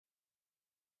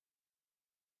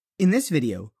In this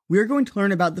video, we are going to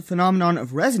learn about the phenomenon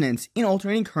of resonance in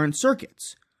alternating current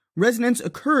circuits. Resonance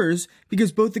occurs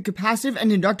because both the capacitive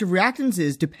and inductive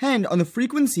reactances depend on the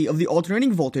frequency of the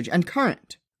alternating voltage and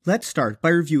current. Let's start by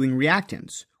reviewing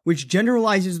reactance, which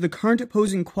generalizes the current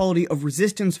opposing quality of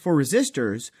resistance for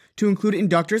resistors to include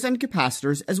inductors and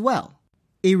capacitors as well.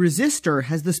 A resistor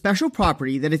has the special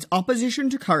property that its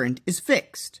opposition to current is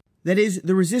fixed. That is,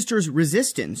 the resistor's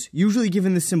resistance, usually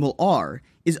given the symbol R,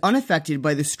 is unaffected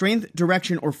by the strength,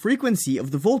 direction, or frequency of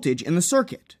the voltage in the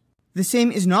circuit. The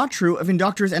same is not true of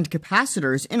inductors and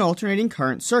capacitors in alternating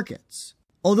current circuits.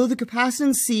 Although the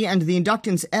capacitance C and the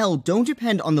inductance L don't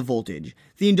depend on the voltage,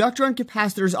 the inductor and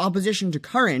capacitor's opposition to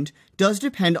current does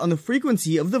depend on the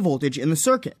frequency of the voltage in the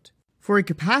circuit. For a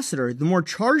capacitor, the more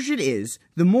charged it is,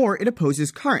 the more it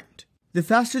opposes current. The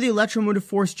faster the electromotive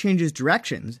force changes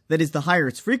directions, that is, the higher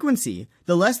its frequency,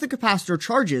 the less the capacitor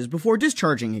charges before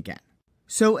discharging again.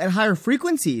 So, at higher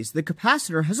frequencies, the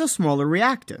capacitor has a smaller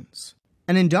reactance.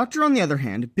 An inductor, on the other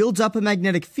hand, builds up a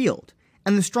magnetic field,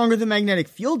 and the stronger the magnetic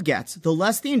field gets, the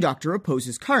less the inductor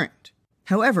opposes current.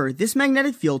 However, this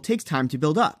magnetic field takes time to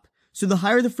build up, so the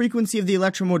higher the frequency of the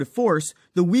electromotive force,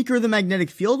 the weaker the magnetic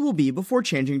field will be before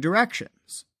changing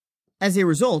directions. As a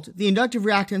result, the inductive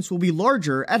reactance will be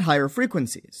larger at higher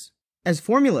frequencies. As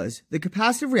formulas, the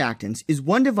capacitive reactance is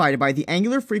 1 divided by the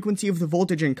angular frequency of the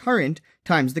voltage and current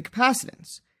times the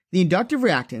capacitance. The inductive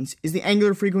reactance is the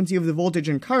angular frequency of the voltage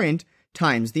and current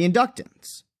times the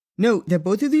inductance. Note that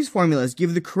both of these formulas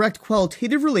give the correct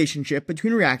qualitative relationship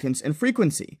between reactance and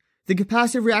frequency. The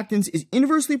capacitive reactance is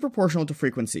inversely proportional to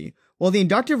frequency, while the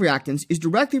inductive reactance is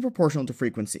directly proportional to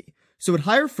frequency. So at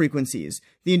higher frequencies,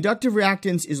 the inductive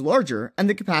reactance is larger and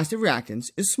the capacitive reactance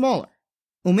is smaller.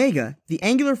 Omega, the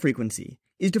angular frequency,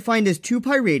 is defined as 2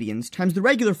 pi radians times the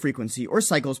regular frequency, or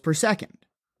cycles per second.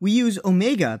 We use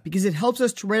omega because it helps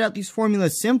us to write out these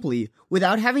formulas simply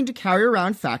without having to carry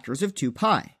around factors of 2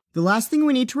 pi. The last thing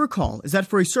we need to recall is that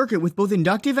for a circuit with both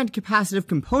inductive and capacitive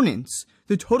components,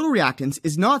 the total reactance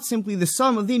is not simply the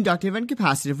sum of the inductive and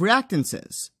capacitive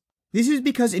reactances. This is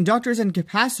because inductors and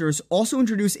capacitors also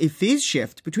introduce a phase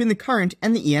shift between the current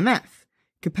and the EMF.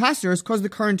 Capacitors cause the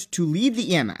current to lead the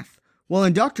EMF, while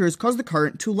inductors cause the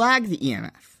current to lag the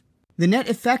EMF. The net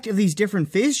effect of these different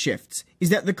phase shifts is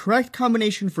that the correct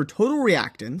combination for total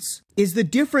reactance is the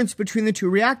difference between the two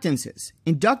reactances,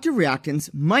 inductive reactance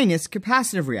minus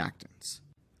capacitive reactance.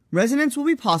 Resonance will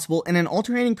be possible in an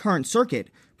alternating current circuit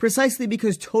precisely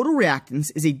because total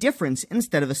reactance is a difference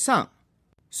instead of a sum.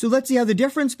 So let's see how the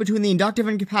difference between the inductive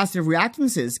and capacitive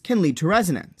reactances can lead to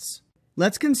resonance.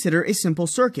 Let's consider a simple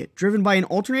circuit driven by an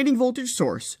alternating voltage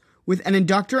source with an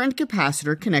inductor and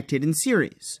capacitor connected in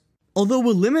series. Although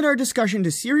we'll limit our discussion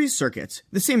to series circuits,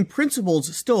 the same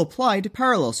principles still apply to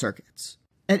parallel circuits.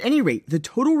 At any rate, the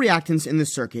total reactance in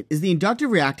this circuit is the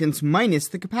inductive reactance minus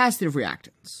the capacitive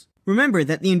reactance. Remember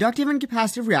that the inductive and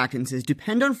capacitive reactances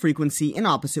depend on frequency in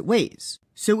opposite ways.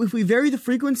 So if we vary the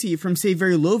frequency from, say,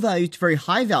 very low values to very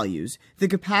high values, the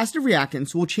capacitive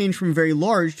reactance will change from very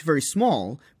large to very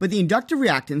small, but the inductive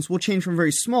reactance will change from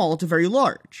very small to very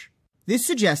large. This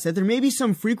suggests that there may be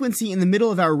some frequency in the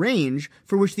middle of our range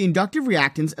for which the inductive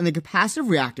reactance and the capacitive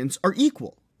reactance are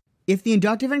equal. If the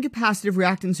inductive and capacitive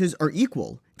reactances are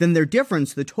equal, then their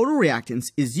difference, the total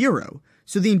reactance, is 0,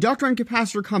 so the inductor and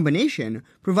capacitor combination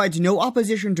provides no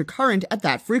opposition to current at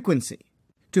that frequency.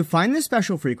 To find this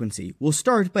special frequency, we'll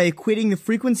start by equating the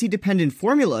frequency-dependent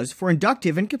formulas for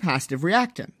inductive and capacitive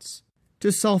reactance.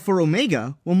 To solve for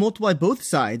omega, we'll multiply both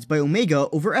sides by omega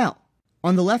over L.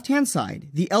 On the left-hand side,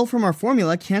 the L from our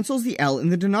formula cancels the L in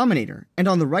the denominator, and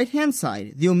on the right-hand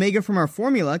side, the omega from our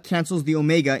formula cancels the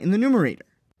omega in the numerator.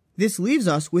 This leaves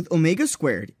us with omega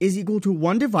squared is equal to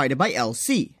 1 divided by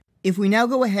LC. If we now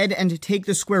go ahead and take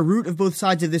the square root of both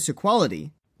sides of this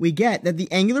equality, we get that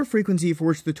the angular frequency for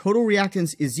which the total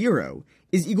reactance is 0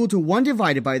 is equal to 1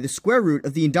 divided by the square root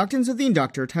of the inductance of the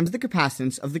inductor times the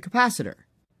capacitance of the capacitor.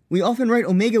 We often write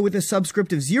omega with a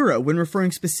subscript of 0 when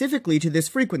referring specifically to this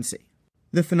frequency.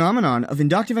 The phenomenon of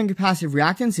inductive and capacitive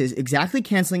reactances exactly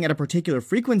canceling at a particular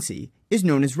frequency is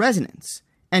known as resonance,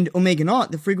 and omega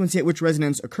naught, the frequency at which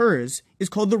resonance occurs, is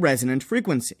called the resonant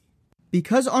frequency.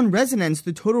 Because on resonance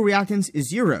the total reactance is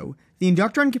 0, the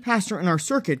inductor and capacitor in our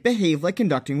circuit behave like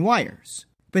conducting wires.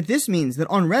 But this means that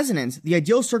on resonance, the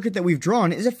ideal circuit that we've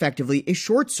drawn is effectively a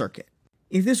short circuit.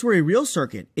 If this were a real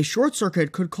circuit, a short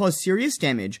circuit could cause serious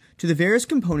damage to the various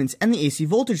components and the AC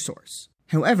voltage source.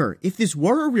 However, if this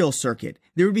were a real circuit,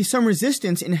 there would be some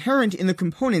resistance inherent in the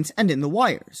components and in the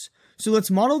wires. So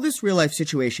let's model this real-life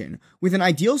situation with an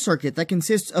ideal circuit that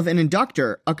consists of an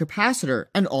inductor, a capacitor,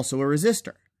 and also a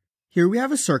resistor. Here we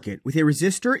have a circuit with a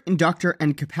resistor, inductor,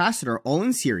 and capacitor all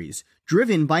in series,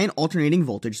 driven by an alternating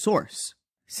voltage source.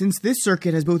 Since this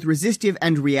circuit has both resistive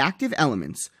and reactive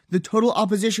elements, the total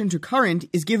opposition to current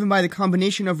is given by the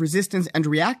combination of resistance and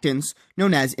reactance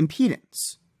known as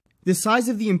impedance. The size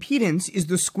of the impedance is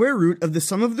the square root of the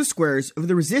sum of the squares of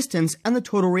the resistance and the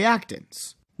total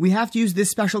reactance. We have to use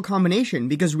this special combination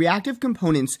because reactive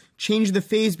components change the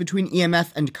phase between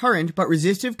EMF and current, but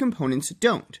resistive components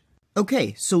don't.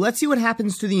 Okay, so let's see what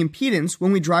happens to the impedance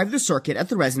when we drive the circuit at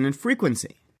the resonant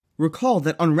frequency. Recall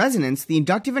that on resonance, the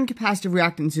inductive and capacitive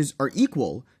reactances are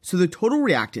equal, so the total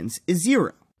reactance is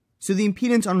 0. So the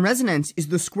impedance on resonance is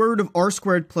the square root of R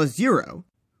squared plus 0,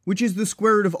 which is the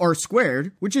square root of R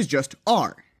squared, which is just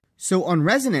R. So on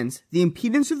resonance, the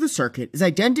impedance of the circuit is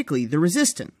identically the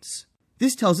resistance.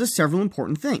 This tells us several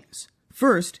important things.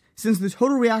 First, since the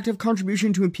total reactive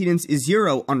contribution to impedance is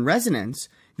 0 on resonance,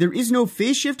 there is no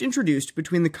phase shift introduced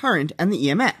between the current and the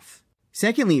EMF.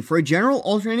 Secondly, for a general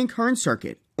alternating current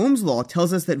circuit, Ohm's law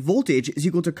tells us that voltage is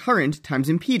equal to current times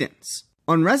impedance.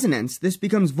 On resonance, this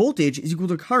becomes voltage is equal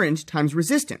to current times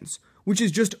resistance, which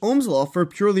is just Ohm's law for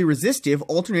purely resistive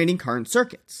alternating current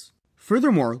circuits.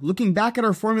 Furthermore, looking back at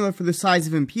our formula for the size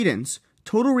of impedance,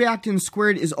 total reactance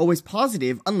squared is always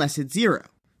positive unless it's 0.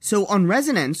 So on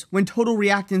resonance, when total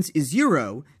reactance is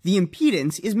 0, the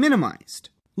impedance is minimized.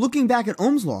 Looking back at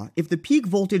Ohm's law, if the peak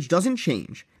voltage doesn't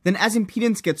change, then as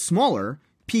impedance gets smaller,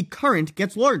 peak current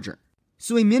gets larger.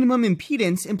 So a minimum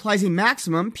impedance implies a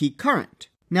maximum peak current.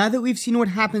 Now that we've seen what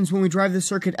happens when we drive the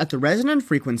circuit at the resonant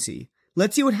frequency,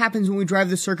 let's see what happens when we drive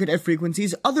the circuit at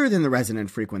frequencies other than the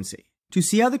resonant frequency. To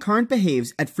see how the current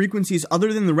behaves at frequencies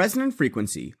other than the resonant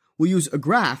frequency, we'll use a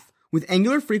graph with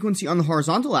angular frequency on the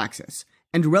horizontal axis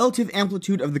and relative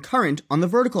amplitude of the current on the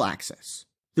vertical axis.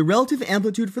 The relative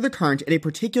amplitude for the current at a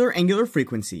particular angular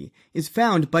frequency is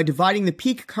found by dividing the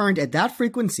peak current at that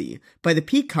frequency by the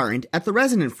peak current at the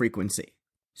resonant frequency.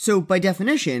 So, by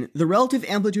definition, the relative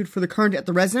amplitude for the current at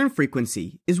the resonant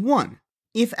frequency is 1.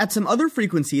 If at some other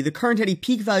frequency the current had a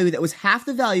peak value that was half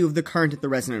the value of the current at the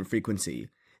resonant frequency,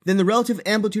 then the relative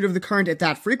amplitude of the current at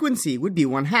that frequency would be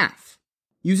 1/2.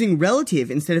 Using relative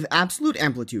instead of absolute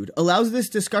amplitude allows this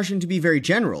discussion to be very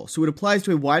general, so it applies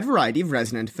to a wide variety of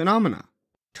resonant phenomena.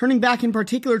 Turning back in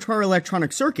particular to our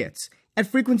electronic circuits, at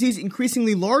frequencies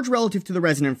increasingly large relative to the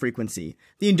resonant frequency,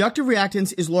 the inductive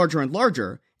reactance is larger and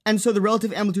larger, and so the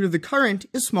relative amplitude of the current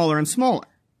is smaller and smaller.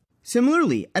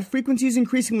 Similarly, at frequencies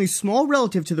increasingly small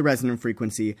relative to the resonant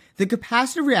frequency, the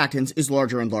capacitive reactance is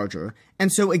larger and larger, and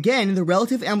so again the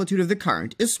relative amplitude of the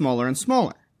current is smaller and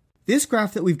smaller. This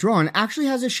graph that we've drawn actually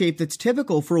has a shape that's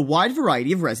typical for a wide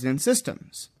variety of resonant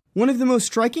systems. One of the most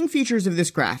striking features of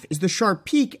this graph is the sharp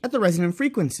peak at the resonant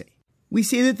frequency. We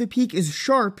say that the peak is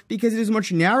sharp because it is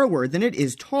much narrower than it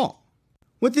is tall.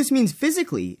 What this means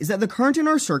physically is that the current in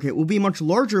our circuit will be much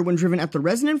larger when driven at the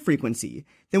resonant frequency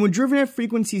than when driven at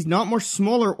frequencies not much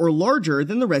smaller or larger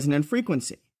than the resonant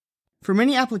frequency. For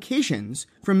many applications,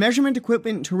 from measurement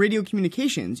equipment to radio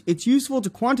communications, it's useful to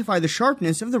quantify the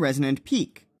sharpness of the resonant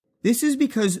peak. This is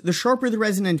because the sharper the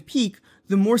resonant peak,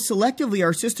 the more selectively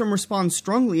our system responds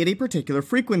strongly at a particular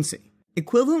frequency.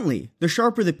 Equivalently, the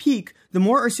sharper the peak, the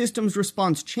more our system's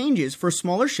response changes for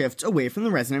smaller shifts away from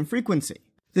the resonant frequency.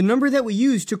 The number that we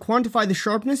use to quantify the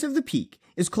sharpness of the peak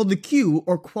is called the Q,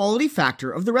 or quality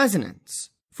factor of the resonance.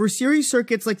 For series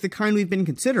circuits like the kind we've been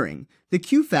considering, the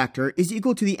Q factor is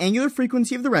equal to the angular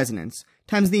frequency of the resonance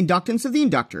times the inductance of the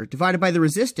inductor divided by the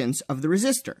resistance of the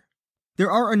resistor.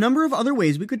 There are a number of other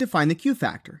ways we could define the Q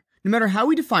factor. No matter how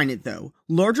we define it though,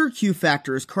 larger Q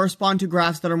factors correspond to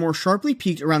graphs that are more sharply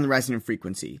peaked around the resonant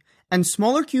frequency, and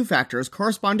smaller Q factors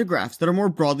correspond to graphs that are more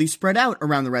broadly spread out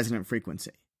around the resonant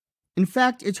frequency. In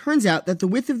fact, it turns out that the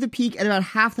width of the peak at about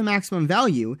half the maximum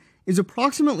value is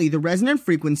approximately the resonant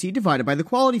frequency divided by the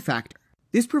quality factor.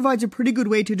 This provides a pretty good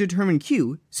way to determine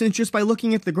Q, since just by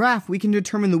looking at the graph we can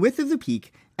determine the width of the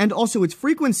peak and also its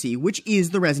frequency, which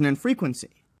is the resonant frequency.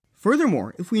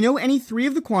 Furthermore, if we know any three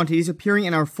of the quantities appearing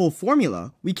in our full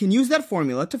formula, we can use that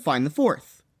formula to find the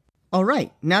fourth.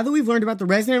 Alright, now that we've learned about the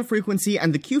resonant frequency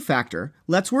and the Q factor,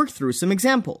 let's work through some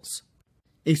examples.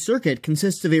 A circuit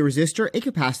consists of a resistor, a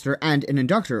capacitor, and an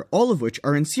inductor, all of which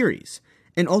are in series.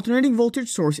 An alternating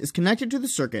voltage source is connected to the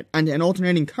circuit, and an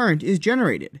alternating current is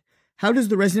generated. How does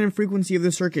the resonant frequency of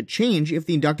the circuit change if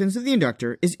the inductance of the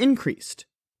inductor is increased?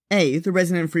 A. The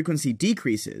resonant frequency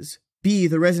decreases. B.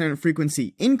 The resonant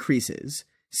frequency increases.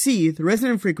 C. The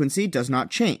resonant frequency does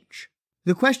not change.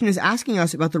 The question is asking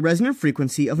us about the resonant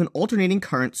frequency of an alternating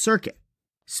current circuit.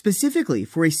 Specifically,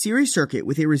 for a series circuit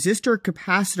with a resistor,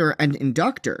 capacitor, and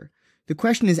inductor, The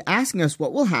question is asking us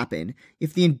what will happen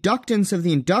if the inductance of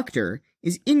the inductor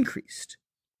is increased.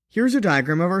 Here's a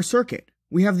diagram of our circuit.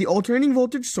 We have the alternating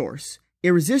voltage source, a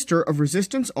resistor of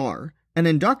resistance R, an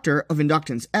inductor of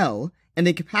inductance L, and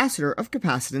a capacitor of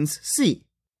capacitance C.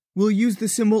 We'll use the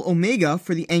symbol omega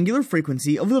for the angular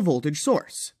frequency of the voltage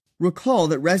source. Recall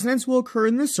that resonance will occur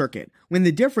in the circuit when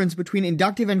the difference between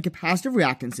inductive and capacitive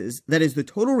reactances, that is the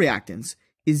total reactance,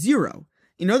 is zero.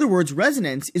 In other words,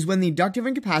 resonance is when the inductive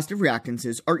and capacitive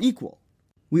reactances are equal.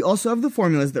 We also have the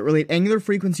formulas that relate angular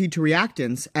frequency to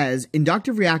reactance as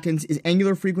inductive reactance is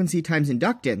angular frequency times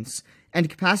inductance, and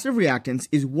capacitive reactance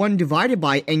is 1 divided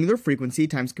by angular frequency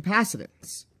times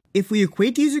capacitance. If we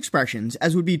equate these expressions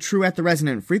as would be true at the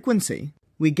resonant frequency,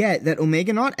 we get that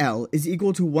omega naught L is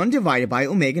equal to 1 divided by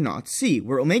omega naught C,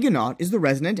 where omega naught is the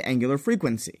resonant angular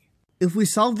frequency. If we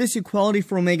solve this equality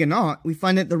for omega naught, we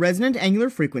find that the resonant angular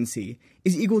frequency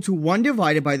is equal to 1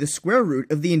 divided by the square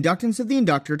root of the inductance of the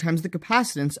inductor times the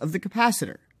capacitance of the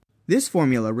capacitor. This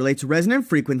formula relates resonant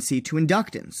frequency to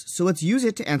inductance, so let's use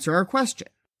it to answer our question.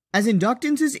 As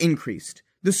inductance is increased,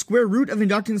 the square root of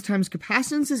inductance times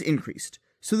capacitance is increased,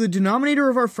 so the denominator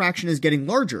of our fraction is getting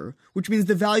larger, which means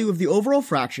the value of the overall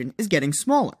fraction is getting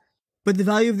smaller. But the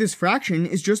value of this fraction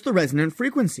is just the resonant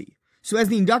frequency. So as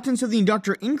the inductance of the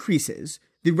inductor increases,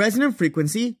 the resonant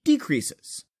frequency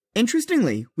decreases.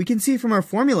 Interestingly, we can see from our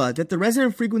formula that the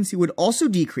resonant frequency would also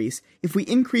decrease if we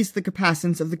increase the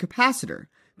capacitance of the capacitor,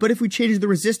 but if we change the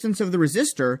resistance of the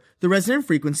resistor, the resonant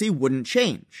frequency wouldn't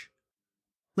change.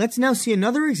 Let's now see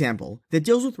another example that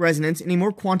deals with resonance in a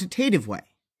more quantitative way.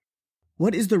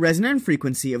 What is the resonant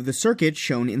frequency of the circuit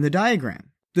shown in the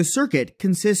diagram? The circuit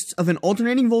consists of an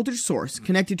alternating voltage source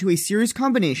connected to a series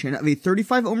combination of a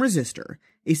 35 ohm resistor,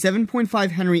 a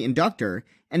 7.5 Henry inductor,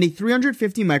 and a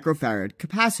 350 microfarad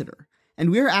capacitor,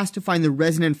 and we are asked to find the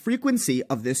resonant frequency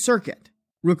of this circuit.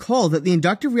 Recall that the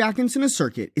inductive reactance in a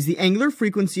circuit is the angular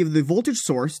frequency of the voltage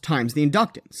source times the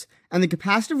inductance, and the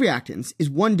capacitive reactance is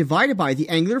 1 divided by the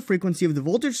angular frequency of the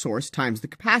voltage source times the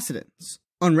capacitance.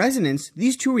 On resonance,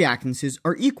 these two reactances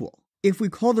are equal. If we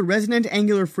call the resonant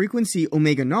angular frequency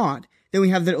omega naught, then we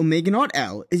have that omega naught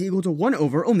L is equal to 1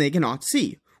 over omega naught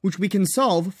C, which we can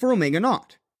solve for omega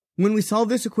naught. When we solve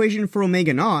this equation for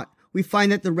omega naught, we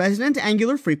find that the resonant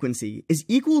angular frequency is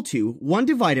equal to 1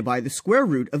 divided by the square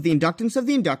root of the inductance of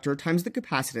the inductor times the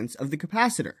capacitance of the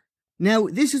capacitor. Now,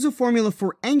 this is a formula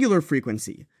for angular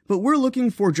frequency, but we're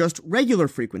looking for just regular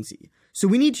frequency, so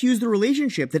we need to use the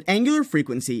relationship that angular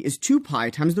frequency is 2 pi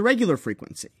times the regular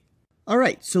frequency.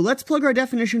 Alright, so let's plug our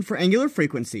definition for angular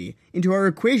frequency into our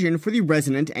equation for the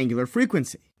resonant angular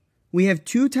frequency. We have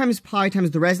 2 times pi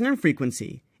times the resonant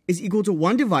frequency is equal to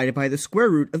 1 divided by the square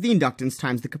root of the inductance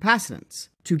times the capacitance.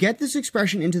 To get this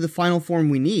expression into the final form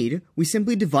we need, we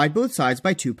simply divide both sides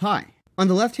by 2 pi. On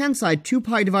the left-hand side, 2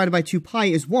 pi divided by 2 pi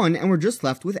is 1, and we're just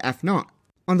left with f naught.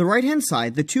 On the right-hand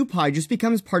side, the 2 pi just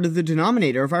becomes part of the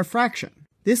denominator of our fraction.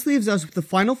 This leaves us with the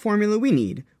final formula we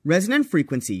need. Resonant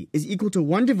frequency is equal to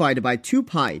 1 divided by 2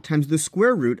 pi times the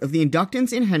square root of the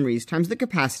inductance in henries times the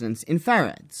capacitance in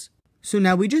farads. So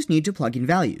now we just need to plug in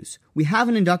values. We have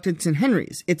an inductance in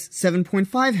henries, it's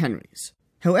 7.5 henries.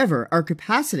 However, our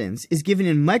capacitance is given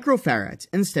in microfarads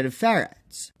instead of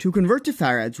farads. To convert to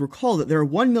farads, recall that there are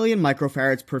 1 million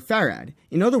microfarads per farad.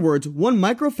 In other words, 1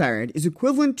 microfarad is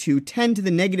equivalent to 10 to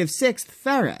the negative 6th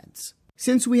farads.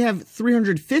 Since we have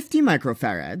 350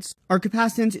 microfarads, our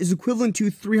capacitance is equivalent to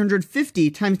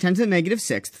 350 times 10 to the negative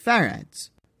 6th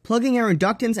farads. Plugging our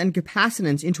inductance and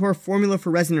capacitance into our formula for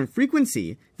resonant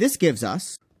frequency, this gives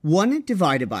us 1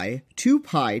 divided by 2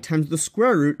 pi times the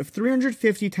square root of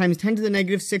 350 times 10 to the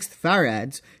negative 6th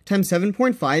farads times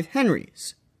 7.5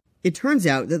 henries. It turns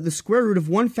out that the square root of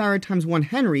 1 farad times 1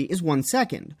 henry is 1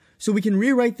 second, so we can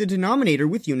rewrite the denominator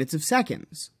with units of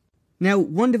seconds. Now,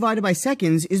 1 divided by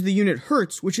seconds is the unit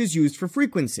hertz, which is used for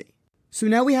frequency. So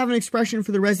now we have an expression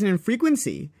for the resonant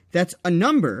frequency that's a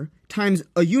number times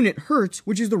a unit hertz,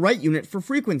 which is the right unit for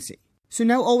frequency. So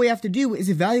now all we have to do is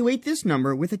evaluate this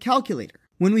number with a calculator.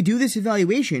 When we do this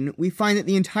evaluation, we find that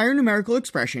the entire numerical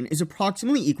expression is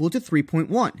approximately equal to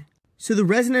 3.1. So the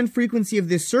resonant frequency of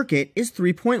this circuit is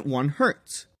 3.1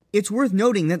 hertz. It's worth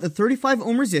noting that the 35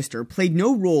 ohm resistor played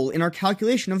no role in our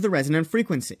calculation of the resonant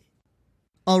frequency.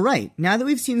 Alright, now that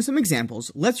we've seen some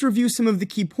examples, let's review some of the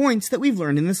key points that we've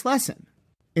learned in this lesson.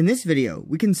 In this video,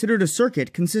 we considered a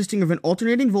circuit consisting of an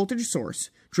alternating voltage source,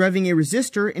 driving a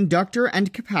resistor, inductor,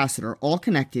 and capacitor all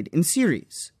connected in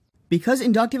series. Because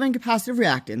inductive and capacitive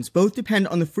reactance both depend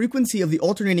on the frequency of the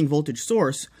alternating voltage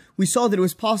source, we saw that it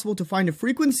was possible to find a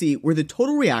frequency where the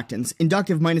total reactance,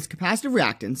 inductive minus capacitive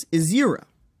reactance, is 0.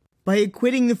 By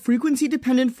equating the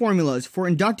frequency-dependent formulas for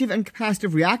inductive and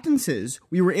capacitive reactances,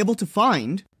 we were able to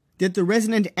find that the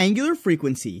resonant angular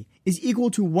frequency is equal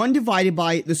to 1 divided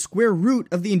by the square root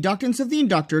of the inductance of the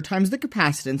inductor times the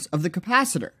capacitance of the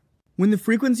capacitor. When the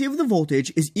frequency of the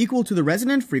voltage is equal to the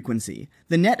resonant frequency,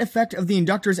 the net effect of the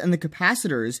inductors and the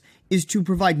capacitors is to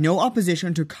provide no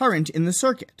opposition to current in the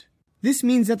circuit. This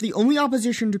means that the only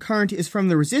opposition to current is from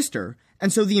the resistor,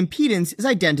 and so the impedance is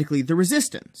identically the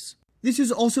resistance. This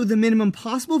is also the minimum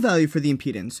possible value for the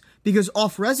impedance, because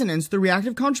off resonance the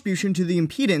reactive contribution to the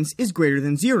impedance is greater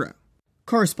than 0.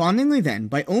 Correspondingly then,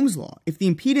 by Ohm's law, if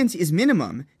the impedance is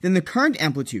minimum, then the current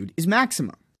amplitude is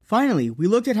maximum. Finally, we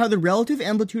looked at how the relative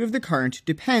amplitude of the current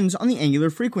depends on the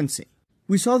angular frequency.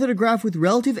 We saw that a graph with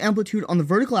relative amplitude on the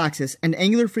vertical axis and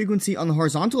angular frequency on the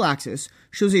horizontal axis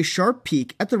shows a sharp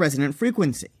peak at the resonant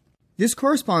frequency. This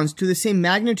corresponds to the same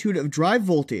magnitude of drive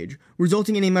voltage,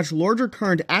 resulting in a much larger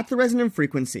current at the resonant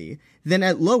frequency than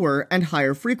at lower and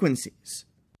higher frequencies.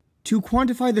 To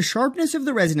quantify the sharpness of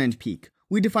the resonant peak,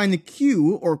 we define the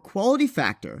Q, or quality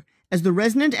factor, as the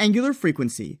resonant angular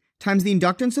frequency times the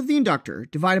inductance of the inductor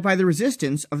divided by the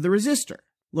resistance of the resistor.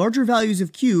 Larger values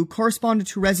of Q correspond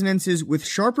to resonances with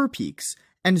sharper peaks,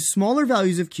 and smaller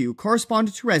values of Q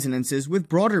correspond to resonances with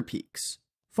broader peaks.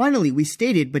 Finally, we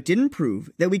stated, but didn't prove,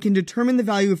 that we can determine the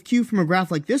value of Q from a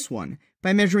graph like this one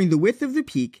by measuring the width of the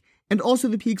peak and also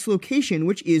the peak's location,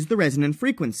 which is the resonant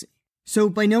frequency. So,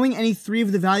 by knowing any 3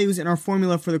 of the values in our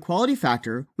formula for the quality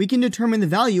factor, we can determine the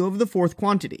value of the 4th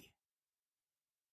quantity.